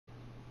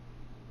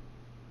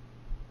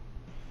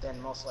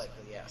then most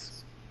likely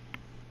yes.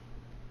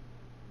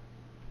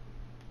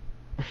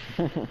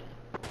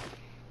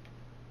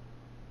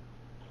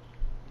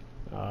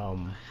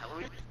 Um,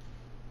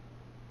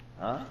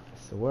 Huh?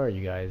 so where are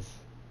you guys?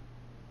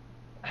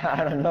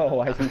 I don't know.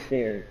 Why is he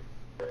scared?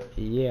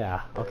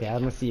 Yeah, okay, I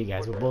don't see you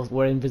guys.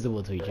 We're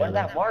invisible to each What's other.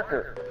 that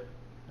marker?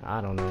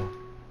 I don't know.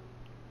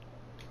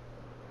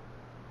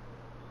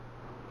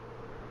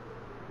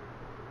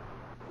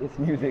 It's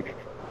music.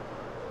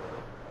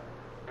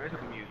 Where's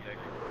the music?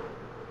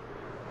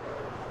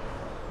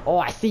 Oh,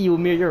 I see you,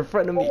 Amir. You're in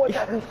front of me. Oh, what's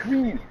happening?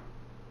 Screen.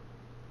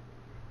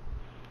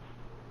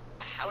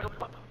 How the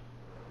fuck?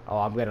 Oh,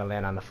 I'm gonna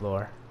land on the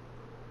floor.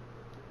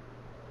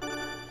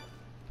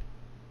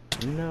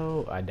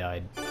 No, I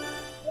died.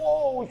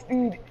 Whoa,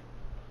 speed.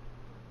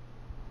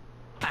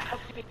 How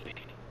did it be?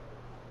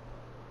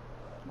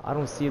 I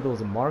don't see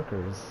those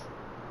markers.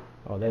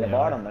 Oh, there In the they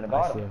are. bottom, in the I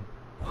bottom. see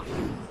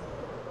 'em.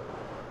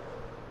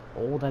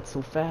 Oh, that's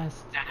so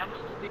fast. How much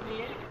did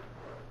he hit?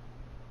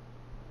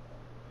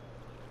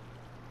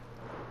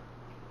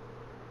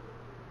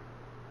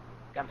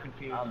 I'm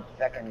confused. I'm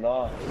second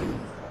lost.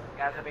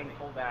 Guys are being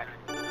pulled back.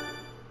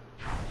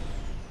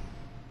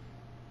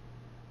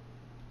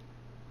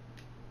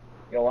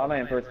 Yo, why am I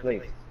in first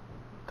place?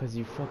 Cause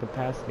you fucking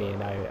passed me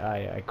and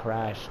I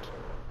crashed.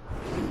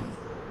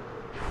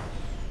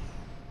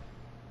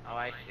 Oh,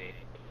 I see.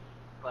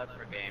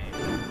 Clever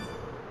game.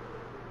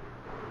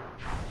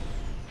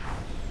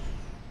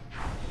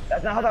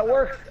 That's not how that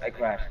works. I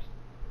crashed.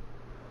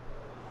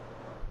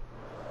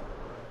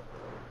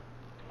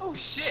 Oh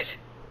shit!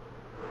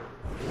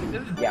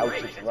 This is Yeah, I was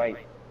great. just right.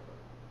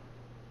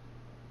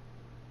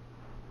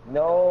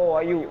 No,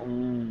 are you?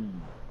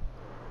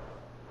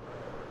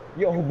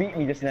 Yo, who beat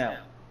me just now?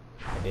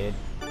 I did.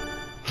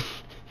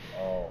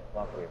 Oh,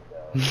 fuck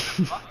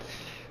yourself.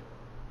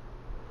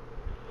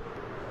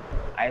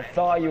 I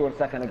saw you a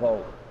second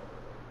ago.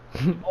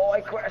 Oh,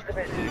 I crashed a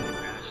bit. Touch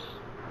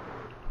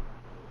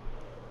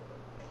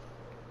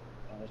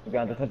the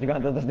ground, touch the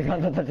ground, touch the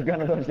ground, touch the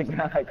ground, touch the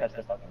ground. I touched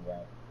the fucking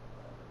ground.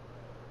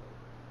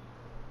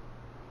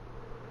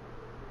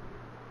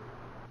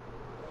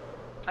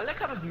 I like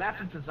how this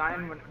map is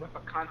designed with a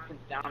constant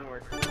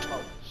downward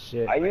slope.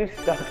 Shit. Are you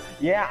stuck?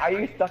 Yeah, are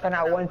you stuck on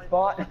that one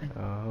spot?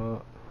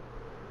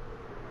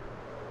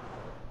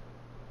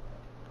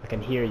 I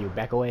can hear you.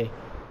 Back away.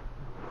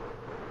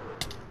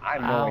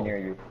 I'm Ow. nowhere near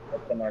you.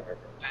 What's the marker?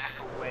 Back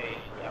away.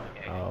 Yeah,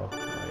 okay. Oh,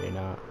 no, you're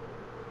not.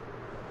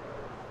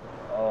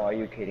 Oh, are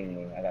you kidding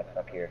me? I got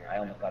stuck here. I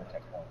almost got a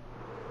checkpoint.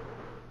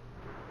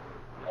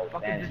 Oh,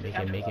 Fucking man. Make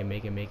it, make it,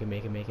 make it, make it,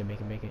 make it, make it, make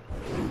it, make it.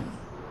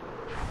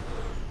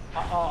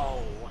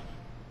 Uh-oh.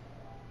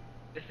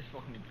 This is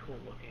fucking cool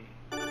looking.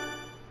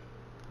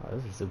 Oh,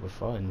 this is super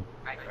fun.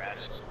 I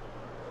crashed.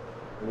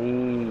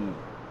 Please.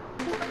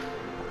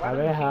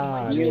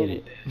 I made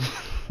it.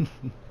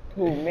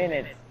 2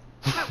 minutes.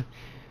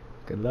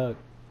 Good luck.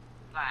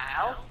 The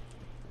hell?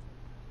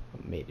 I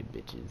made it,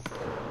 bitches.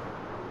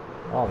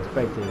 Oh, I'm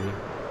spectating.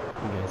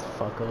 You guys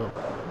fuck up.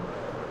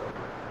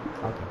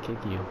 I can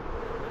kick you.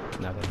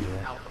 Not gonna do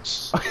that.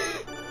 Ouch.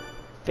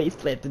 Face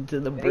planted to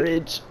the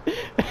bridge.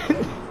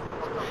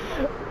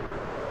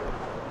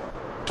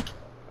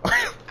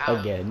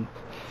 Again.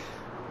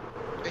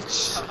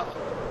 Bitch.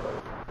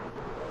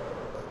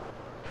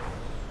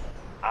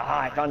 Aha,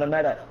 I found a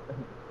meta.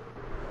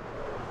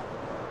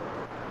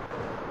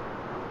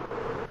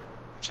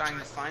 Trying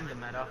to find the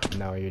meta.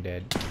 No, you're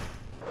dead.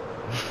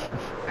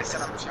 I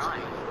said I'm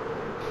trying.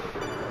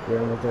 You're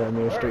almost there. I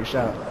made a straight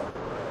shot.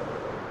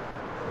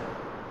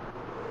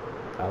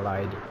 I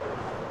lied.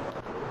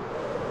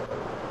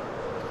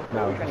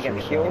 No, You it's trying a to get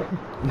me straight killed?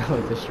 shot. No,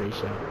 it's a straight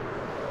shot.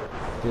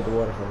 Through the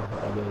waterfall.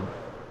 I did.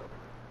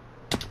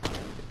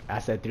 I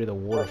said through the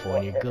waterfall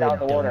and you're It's good, out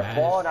the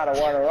waterfall, dumbass. not a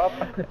water up.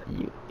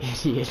 You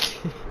idiot.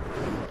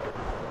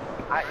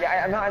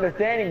 I'm not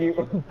understanding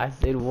you. I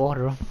said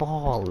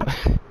waterfall.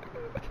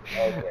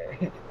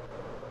 Okay.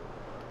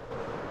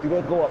 Do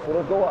those go up? Do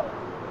those go up?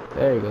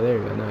 There you go, there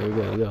you go. No, you're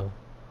good, you go.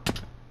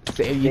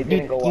 Say, you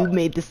didn't go up.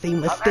 made the same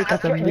mistake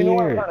as a You know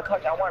what I'm mirror. trying to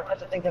touch? I want to touch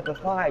the things at the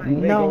side. You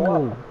may go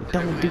No, up.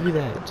 don't do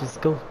that.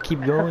 Just go,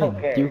 keep going.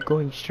 Okay. You're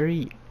going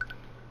straight.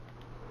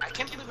 I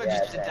can't believe I Yeah,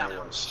 just did that yeah.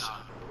 one shot.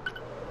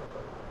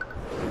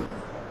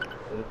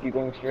 Just keep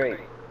going straight.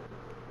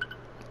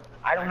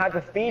 I don't have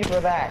the speed for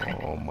that.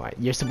 Oh my!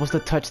 You're supposed to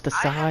touch the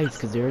I have sides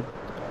because they're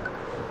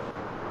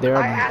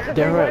I had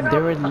to bring one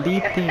up.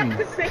 elite I had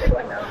to things. bring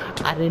one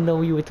up. I didn't know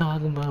what you were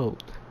talking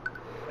about.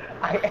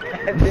 I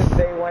had to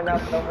say one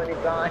up so many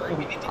times.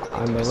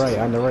 On the right,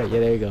 on the right. Yeah,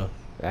 there you go.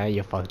 Ah,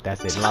 you fucked.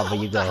 That's it. Lava,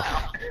 you go.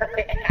 I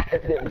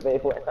had to say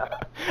one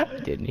up.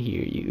 Didn't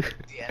hear you.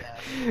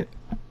 DNF.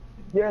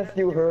 Yes,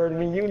 you heard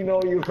me. You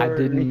know you I heard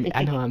didn't. me.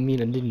 I know. I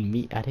mean, I didn't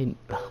meet. I didn't.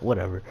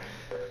 Whatever.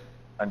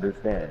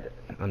 Understand.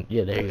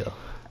 Yeah, there you go.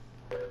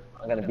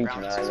 I'm gonna beat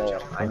you now.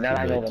 I know.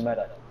 I know the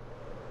meta.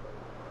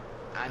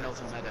 I know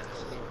the meta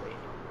clearly.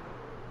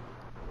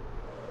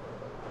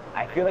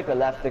 I feel like the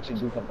left stick should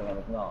do something and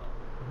it's not.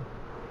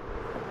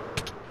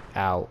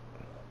 Ow.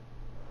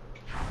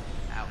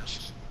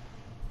 Ouch.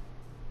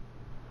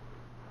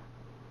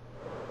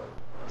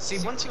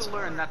 See, once you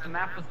learn that the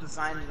map was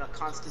designed in a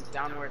constant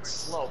downward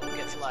slope, it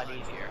gets a lot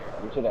easier.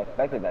 You should have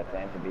expected that,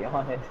 Sam, to be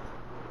honest.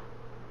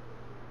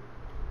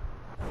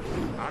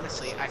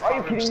 Honestly, I Are thought you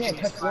we were kidding just me? gonna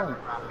use Touch flower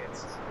one.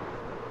 rockets.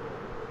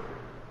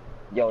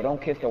 Yo,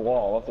 don't kiss the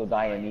wall, also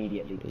die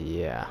immediately.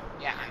 Yeah.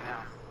 Yeah, I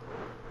know.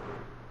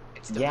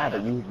 It's the Yeah, meta.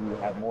 but usually you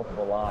have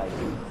multiple lives.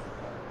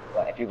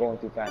 But if you're going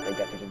too fast, I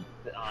guess you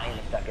just die in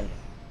a second.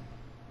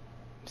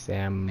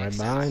 Sam, right Makes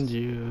behind sense.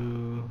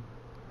 you.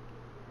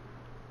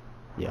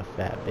 You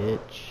fat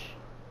bitch.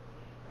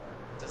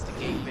 Does the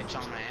gay bitch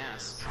on my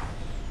ass.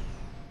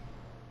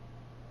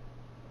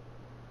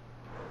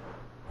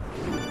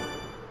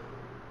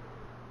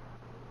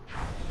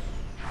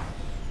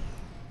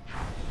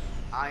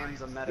 I am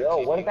the meta. Yo,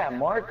 king. what is that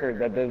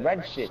marker? The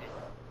red shit.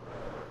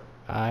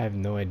 I have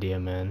no idea,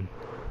 man.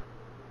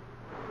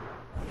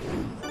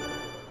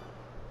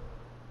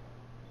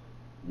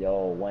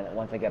 Yo,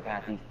 once I get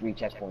past these 3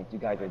 checkpoints, you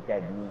guys are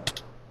dead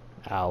meat.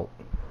 Out.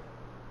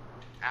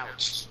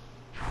 Ouch.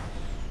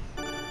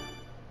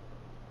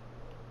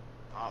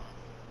 Oh.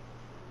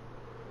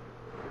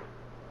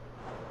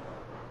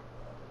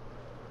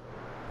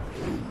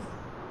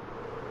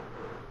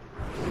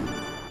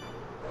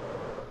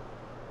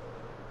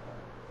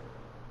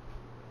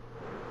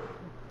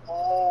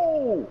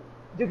 Oh!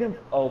 You can.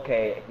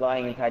 Okay,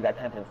 flying inside that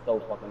tent is so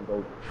fucking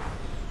dope.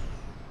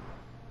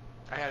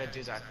 I gotta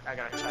do that. I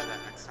gotta try that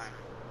next time.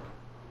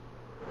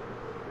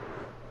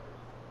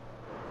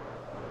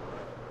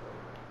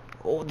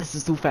 Oh, this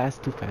is too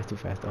fast, too fast, too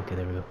fast. Okay,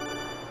 there we go.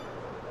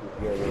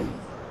 Furious.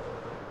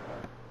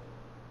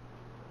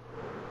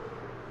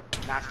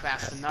 Not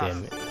fast enough.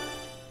 Damn it.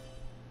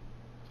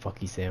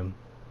 Fuck you, Sam.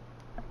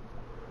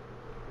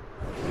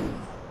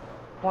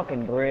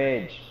 Fucking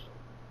bridge.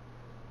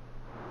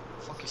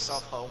 Fuck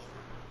yourself, ho.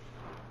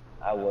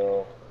 I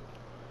will.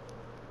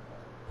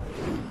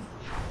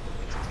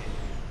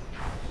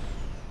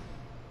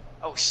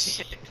 Oh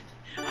shit.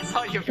 I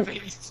saw your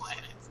face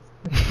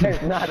planted.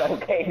 It's not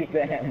okay,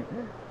 Sam.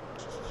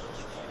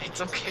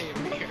 It's okay,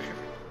 I'm here.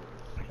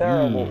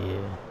 Terrible.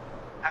 Yeah.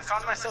 I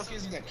found myself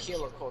using a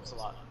killer quotes a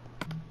lot.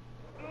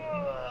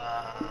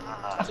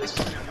 Please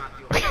tell me I'm not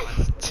the only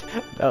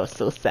one. That was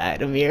so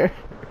sad, Amir.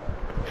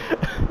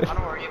 Oh,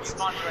 don't worry, it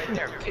spawned right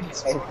there. Pity It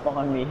spawn.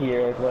 spawned me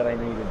here is what I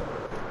needed.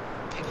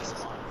 Pity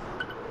spawn.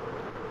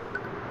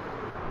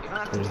 You don't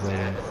have to do There's that.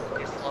 land.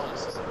 It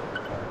flows.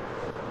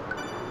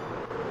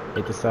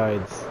 Hit the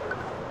sides.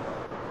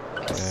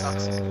 It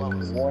sucks, it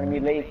flows. And... Warn me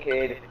late,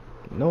 kid.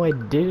 No, I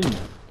didn't.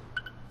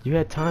 You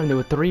had time. There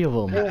were 3 of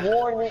them. You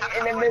warned me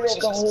in the middle of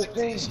the whole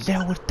thing.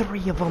 There were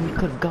 3 of them you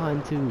could have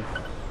gotten to.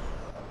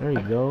 There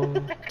you go.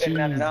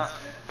 And I'm Jesus not-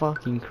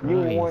 fucking You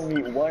warned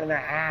Christ. me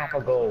 1.5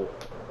 ago.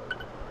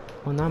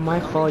 Well, not my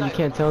fault. You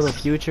can't tell the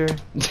future.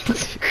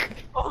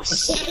 Oh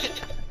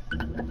shit!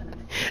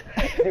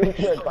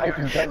 Future advice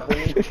and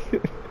company.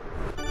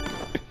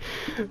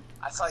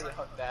 I saw you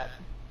hook that.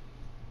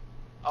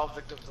 Oh,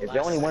 victim to Is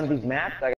there only one of these maps?